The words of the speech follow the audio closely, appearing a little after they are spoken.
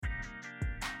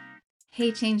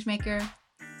Hey Changemaker,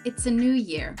 it's a new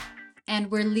year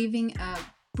and we're leaving a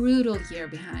brutal year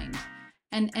behind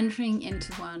and entering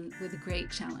into one with great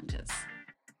challenges.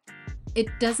 It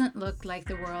doesn't look like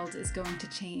the world is going to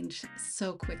change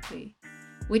so quickly,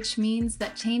 which means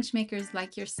that changemakers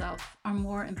like yourself are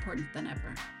more important than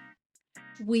ever.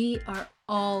 We are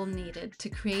all needed to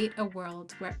create a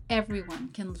world where everyone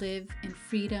can live in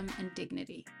freedom and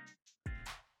dignity.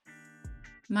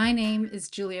 My name is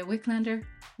Julia Wicklander.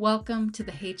 Welcome to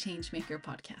the Hey Changemaker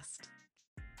podcast.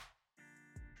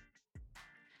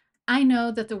 I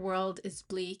know that the world is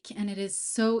bleak and it is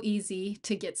so easy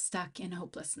to get stuck in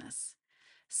hopelessness.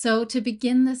 So, to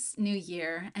begin this new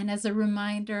year, and as a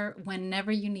reminder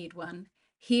whenever you need one,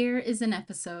 here is an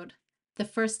episode, the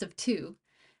first of two,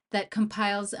 that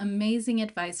compiles amazing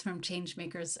advice from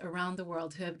changemakers around the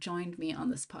world who have joined me on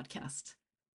this podcast.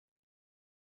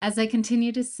 As I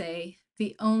continue to say,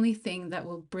 the only thing that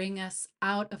will bring us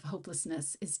out of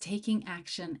hopelessness is taking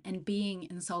action and being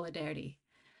in solidarity.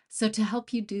 So to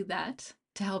help you do that,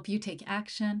 to help you take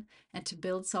action and to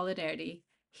build solidarity,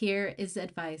 here is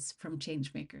advice from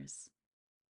changemakers.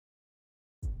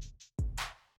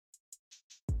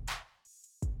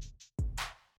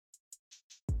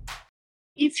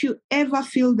 If you ever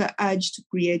feel the urge to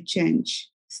create change,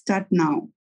 start now.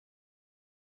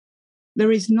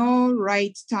 There is no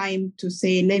right time to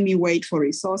say, let me wait for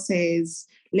resources,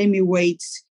 let me wait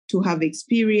to have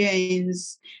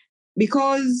experience.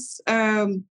 Because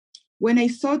when I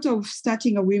thought of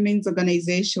starting a women's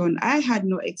organization, I had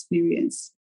no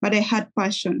experience, but I had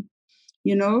passion.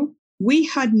 You know, we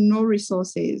had no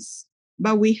resources,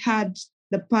 but we had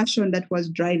the passion that was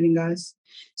driving us.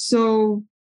 So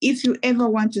if you ever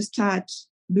want to start,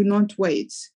 do not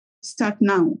wait. Start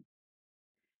now.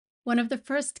 One of the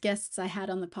first guests I had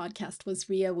on the podcast was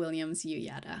Ria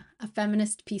Williams-Uyada, a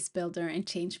feminist peace builder and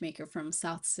changemaker from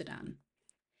South Sudan.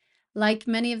 Like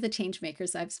many of the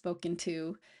changemakers I've spoken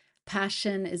to,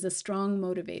 passion is a strong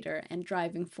motivator and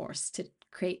driving force to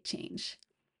create change.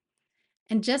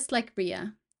 And just like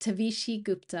Ria, Tavishi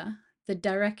Gupta, the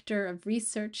Director of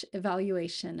Research,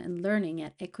 Evaluation and Learning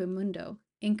at Equimundo,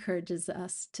 encourages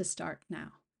us to start now.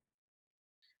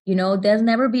 You know, there'll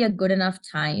never be a good enough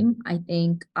time. I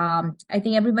think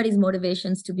everybody's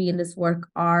motivations to be in this work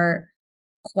are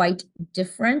quite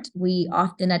different. We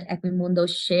often at Equimundo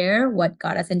share what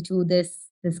got us into this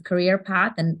career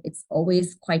path, and it's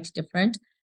always quite different.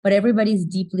 But everybody's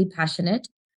deeply passionate,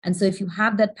 and so if you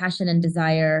have that passion and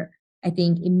desire, I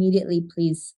think immediately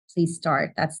please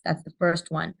start. That's the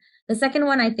first one. The second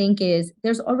one I think is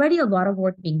there's already a lot of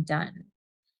work being done.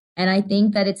 And I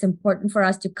think that it's important for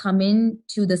us to come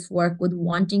into this work with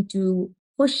wanting to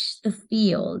push the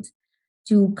field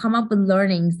to come up with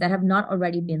learnings that have not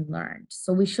already been learned.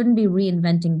 So we shouldn't be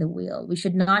reinventing the wheel. We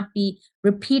should not be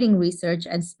repeating research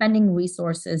and spending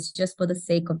resources just for the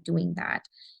sake of doing that.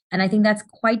 And I think that's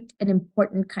quite an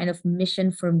important kind of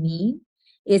mission for me,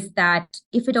 is that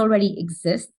if it already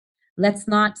exists, let's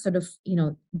not sort of,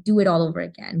 do it all over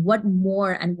again. What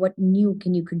more and what new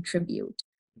can you contribute?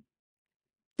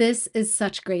 This is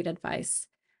such great advice.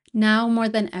 Now more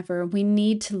than ever, we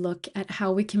need to look at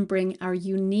how we can bring our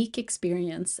unique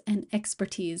experience and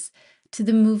expertise to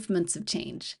the movements of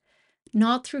change,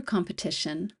 not through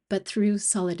competition, but through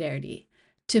solidarity,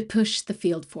 to push the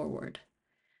field forward.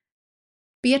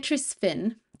 Beatrice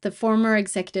Finn, the former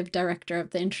executive director of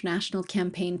the International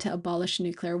Campaign to Abolish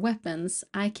Nuclear Weapons,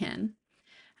 ICAN,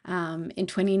 in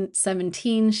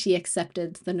 2017, she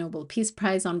accepted the Nobel Peace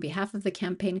Prize on behalf of the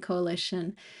campaign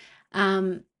coalition.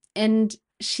 And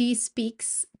she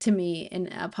speaks to me in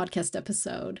a podcast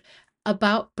episode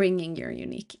about bringing your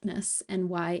uniqueness and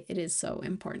why it is so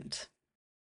important.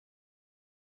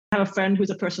 I have a friend who's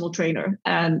a personal trainer,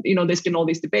 and there's been all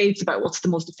these debates about what's the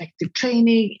most effective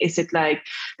training. Is it like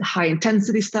the high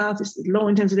intensity stuff? Is it low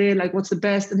intensity? Like, what's the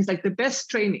best? And he's like, the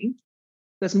best training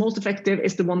that's most effective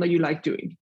is the one that you like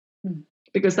doing.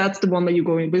 Because that's the one that you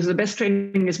go in. Because the best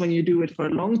training is when you do it for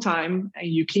a long time and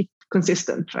you keep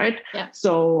consistent, right? Yeah.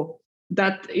 So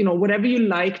that, whatever you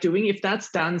like doing, if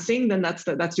that's dancing, then that's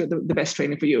the best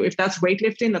training for you. If that's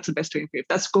weightlifting, that's the best training for you. If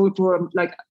that's going for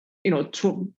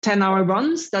 10-hour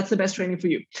runs, that's the best training for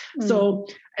you. So,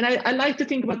 and I like to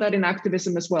think about that in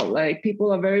activism as well. Like,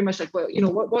 people are very much like, well,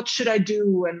 what should I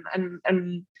do?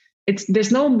 And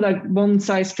there's no like one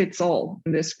size fits all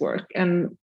in this work.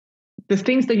 And the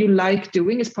things that you like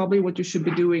doing is probably what you should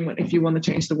be doing if you want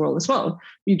to change the world as well.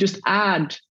 You just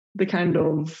add the kind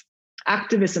of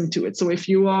activism to it. So if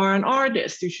you are an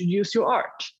artist, you should use your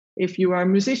art. If you are a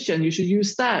musician, you should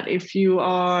use that. If you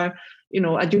are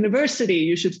at university,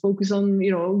 you should focus on,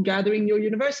 gathering your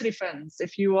university friends.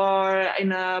 If you are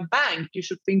in a bank, you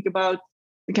should think about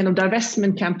the kind of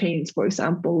divestment campaigns, for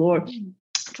example, or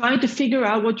trying to figure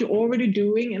out what you're already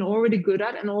doing and already good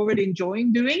at and already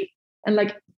enjoying doing, and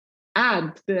like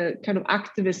add the kind of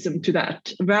activism to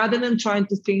that, rather than trying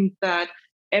to think that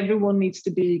everyone needs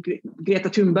to be Greta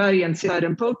Thunberg and sit out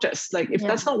and protest. Like, if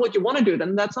that's not what you want to do,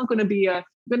 then that's not going to be you're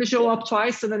going to show up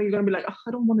twice and then you're going to be like, oh,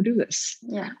 I don't want to do this.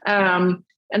 And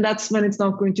that's when it's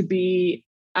not going to be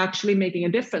actually making a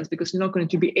difference, because you're not going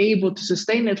to be able to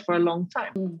sustain it for a long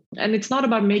time. And it's not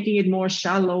about making it more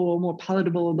shallow or more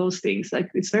palatable or those things. Like,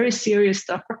 it's very serious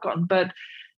stuff to work on, but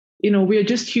we are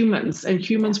just humans, and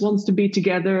humans wants to be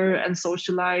together and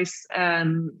socialize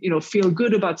and, feel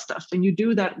good about stuff. And you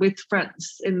do that with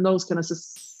friends in those kind of,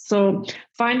 so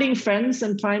finding friends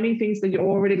and finding things that you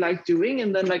already like doing,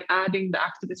 and then like adding the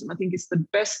activism, I think is the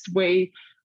best way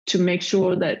to make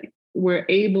sure that we're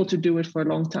able to do it for a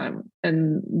long time.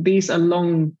 And these are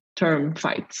long-term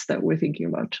fights that we're thinking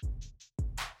about.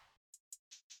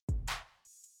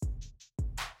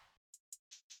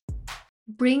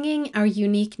 Bringing our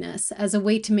uniqueness as a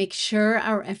way to make sure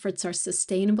our efforts are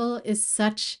sustainable is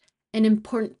such an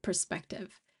important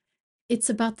perspective. It's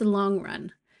about the long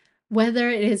run, whether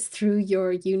it is through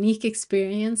your unique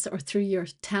experience or through your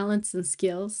talents and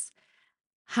skills.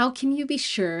 How can you be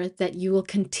sure that you will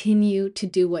continue to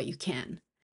do what you can?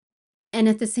 And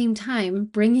at the same time,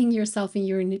 bringing yourself and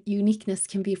your uniqueness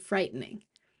can be frightening.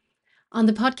 On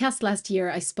the podcast last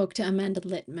year, I spoke to Amanda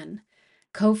Littman,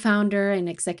 co-founder and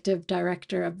executive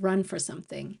director of Run for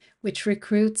Something, which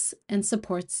recruits and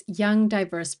supports young,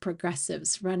 diverse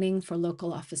progressives running for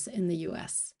local office in the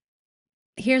US.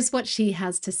 Here's what she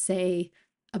has to say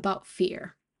about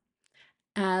fear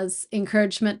as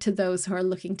encouragement to those who are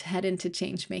looking to head into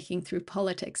change making through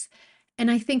politics. And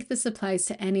I think this applies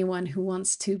to anyone who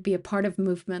wants to be a part of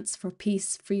movements for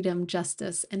peace, freedom,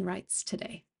 justice, and rights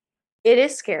today. It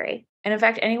is scary. And in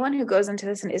fact, anyone who goes into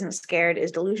this and isn't scared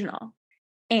is delusional.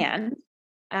 And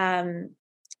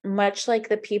much like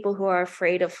the people who are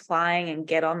afraid of flying and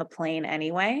get on the plane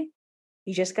anyway,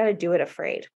 you just got to do it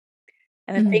afraid.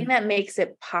 And the thing that makes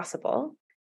it possible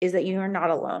is that you are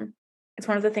not alone. It's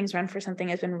one of the things Run for Something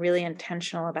has been really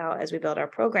intentional about as we build our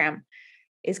program,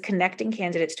 is connecting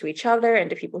candidates to each other and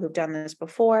to people who've done this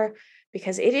before,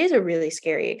 because it is a really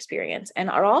scary experience and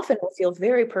often will feel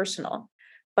very personal.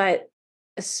 But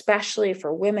especially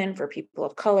for women, for people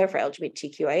of color, for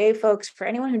LGBTQIA folks, for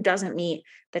anyone who doesn't meet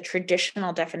the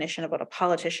traditional definition of what a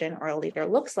politician or a leader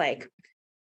looks like,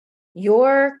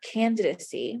 your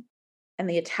candidacy and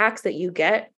the attacks that you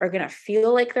get are going to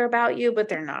feel like they're about you, but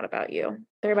they're not about you.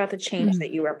 They're about the change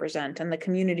that you represent and the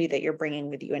community that you're bringing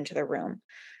with you into the room.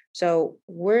 So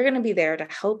we're going to be there to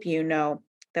help you know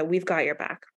that we've got your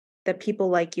back, that people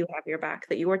like you have your back,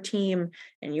 that your team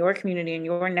and your community and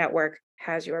your network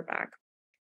has your back.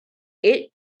 If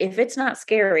it's not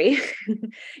scary,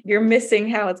 you're missing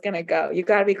how it's going to go. You've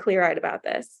got to be clear-eyed about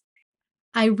this.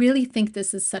 I really think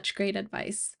this is such great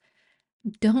advice.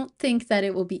 Don't think that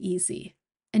it will be easy,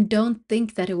 and don't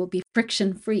think that it will be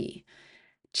friction-free.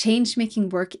 Change-making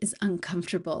work is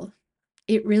uncomfortable.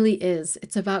 It really is.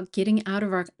 It's about getting out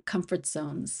of our comfort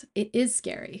zones. It is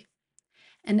scary.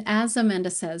 And as Amanda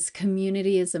says,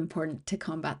 community is important to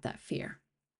combat that fear.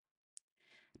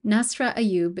 Nasra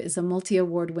Ayub is a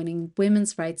multi-award-winning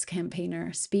women's rights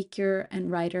campaigner, speaker,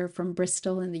 and writer from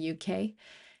Bristol in the UK,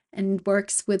 and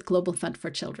works with Global Fund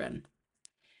for Children.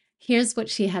 Here's what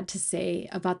she had to say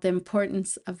about the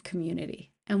importance of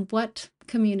community and what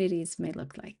communities may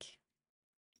look like.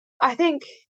 I think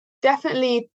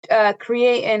definitely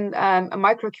creating a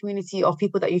micro community of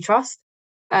people that you trust,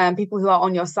 people who are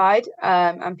on your side,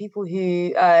 and people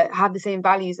who have the same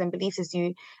values and beliefs as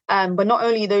you, but not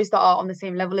only those that are on the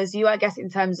same level as you, I guess, in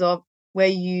terms of where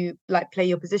you like play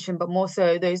your position, but more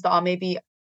so those that are maybe,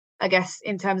 I guess,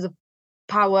 in terms of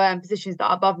power and positions that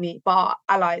are above me, but are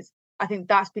allies. I think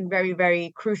that's been very,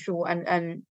 very crucial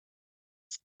and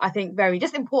I think very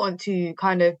just important to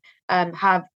kind of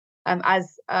have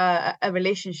as a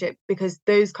relationship, because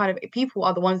those kind of people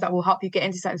are the ones that will help you get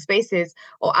into certain spaces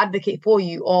or advocate for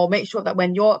you, or make sure that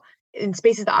when you're in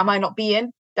spaces that I might not be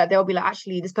in, that they'll be like,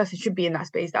 actually, this person should be in that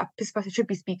space, that this person should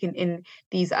be speaking in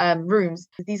these rooms.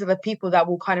 These are the people that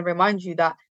will kind of remind you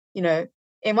that, you know,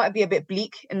 it might be a bit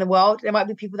bleak in the world. There might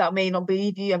be people that may not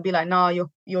believe you and be like, nah,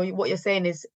 you're what you're saying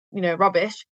is, you know,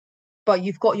 rubbish. But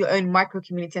you've got your own micro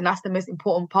community, and that's the most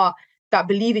important part, that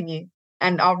believe in you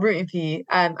and are rooting for you.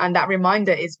 And that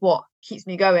reminder is what keeps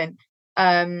me going.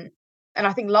 And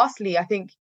I think lastly, I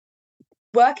think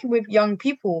working with young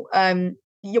people,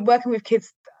 you're working with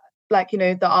kids like, you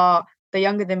know, that are they're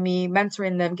younger than me,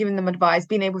 mentoring them, giving them advice,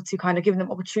 being able to kind of give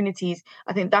them opportunities.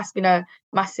 I think that's been a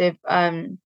massive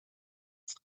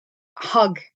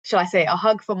hug, shall I say, a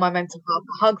hug for my mental health,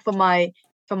 a hug for my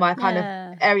kind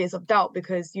of areas of doubt,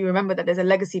 because you remember that there's a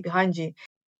legacy behind you.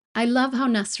 I love how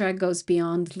Nasra goes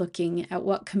beyond looking at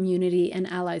what community and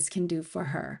allies can do for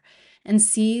her and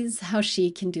sees how she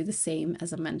can do the same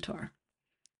as a mentor.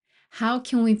 How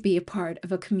can we be a part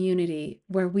of a community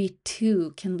where we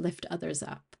too can lift others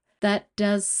up? That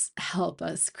does help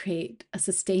us create a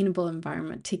sustainable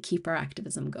environment to keep our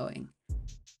activism going.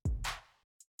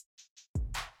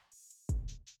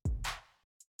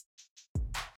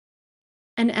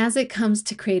 And as it comes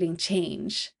to creating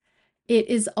change, it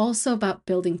is also about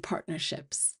building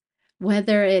partnerships,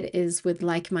 whether it is with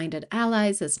like-minded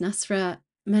allies, as Nasra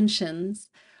mentions,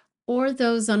 or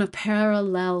those on a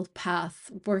parallel path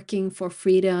working for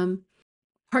freedom.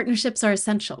 Partnerships are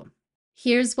essential.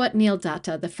 Here's what Neil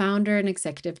Datta, the founder and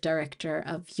executive director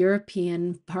of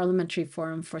European Parliamentary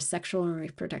Forum for Sexual and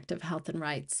Reproductive Health and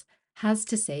Rights, has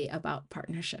to say about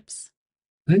partnerships.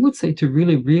 I would say to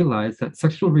really realize that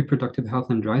sexual reproductive health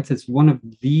and rights is one of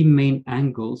the main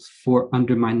angles for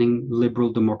undermining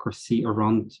liberal democracy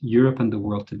around Europe and the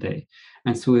world today.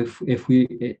 And so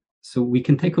so we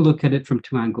can take a look at it from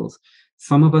two angles.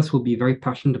 Some of us will be very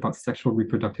passionate about sexual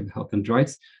reproductive health and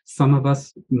rights. Some of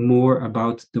us more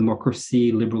about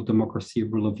democracy, liberal democracy,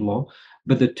 rule of law.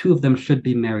 But the two of them should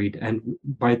be married. And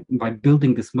by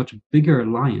building this much bigger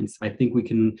alliance, I think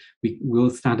we will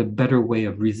stand a better way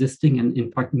of resisting and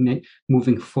in fact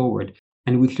moving forward.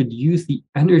 And we should use the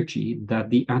energy that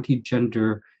the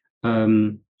anti-gender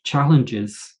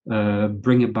challenges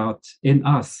bring about in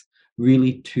us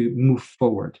really to move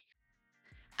forward.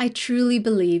 I truly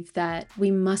believe that we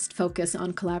must focus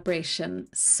on collaboration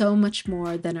so much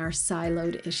more than our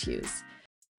siloed issues,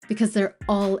 because they're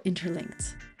all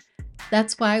interlinked.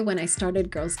 That's why when I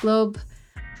started Girls Globe,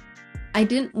 I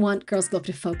didn't want Girls Globe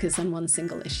to focus on one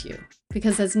single issue,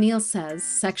 because as Neil says,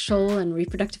 sexual and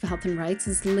reproductive health and rights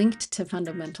is linked to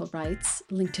fundamental rights,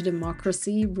 linked to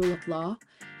democracy, rule of law.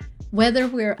 Whether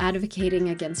we're advocating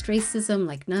against racism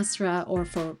like Nasra or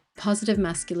for positive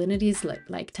masculinities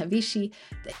like Tavishi,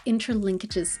 the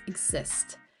interlinkages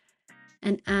exist.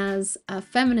 And as a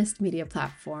feminist media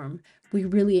platform, we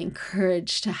really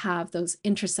encourage to have those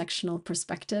intersectional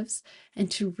perspectives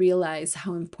and to realize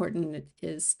how important it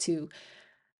is to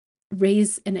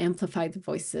raise and amplify the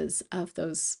voices of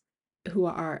those who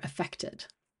are affected.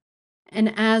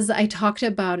 And as I talked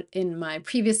about in my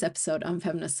previous episode on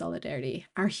feminist solidarity,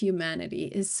 our humanity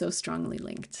is so strongly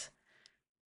linked.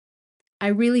 I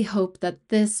really hope that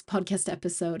this podcast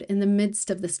episode, in the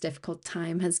midst of this difficult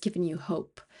time, has given you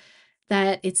hope,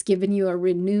 that it's given you a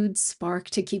renewed spark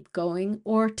to keep going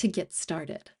or to get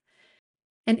started.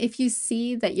 And if you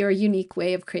see that your unique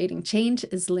way of creating change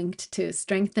is linked to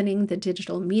strengthening the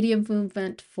digital media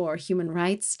movement for human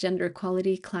rights, gender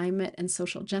equality, climate, and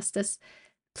social justice,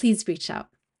 please reach out.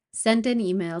 Send an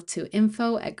email to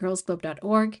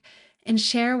info@girlsglobe.org and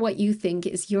share what you think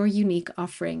is your unique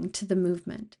offering to the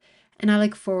movement. And I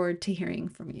look forward to hearing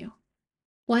from you.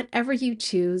 Whatever you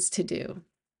choose to do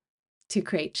to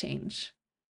create change,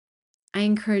 I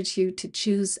encourage you to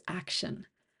choose action,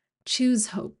 choose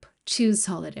hope, choose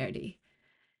solidarity.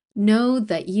 Know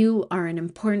that you are an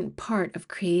important part of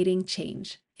creating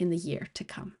change in the year to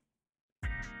come.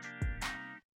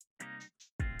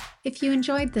 If you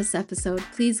enjoyed this episode,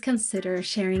 please consider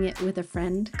sharing it with a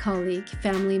friend, colleague,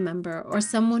 family member, or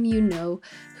someone you know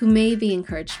who may be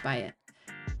encouraged by it.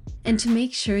 And to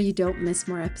make sure you don't miss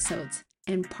more episodes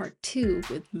and part 2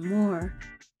 with more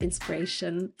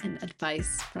inspiration and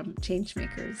advice from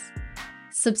Changemakers,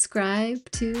 subscribe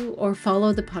to or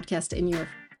follow the podcast in your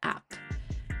app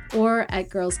or at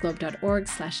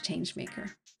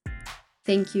girlsglobe.org/changemaker.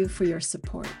 Thank you for your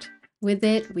support. With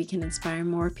it, we can inspire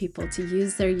more people to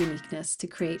use their uniqueness to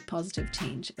create positive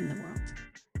change in the world.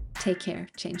 Take care,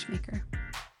 Changemaker.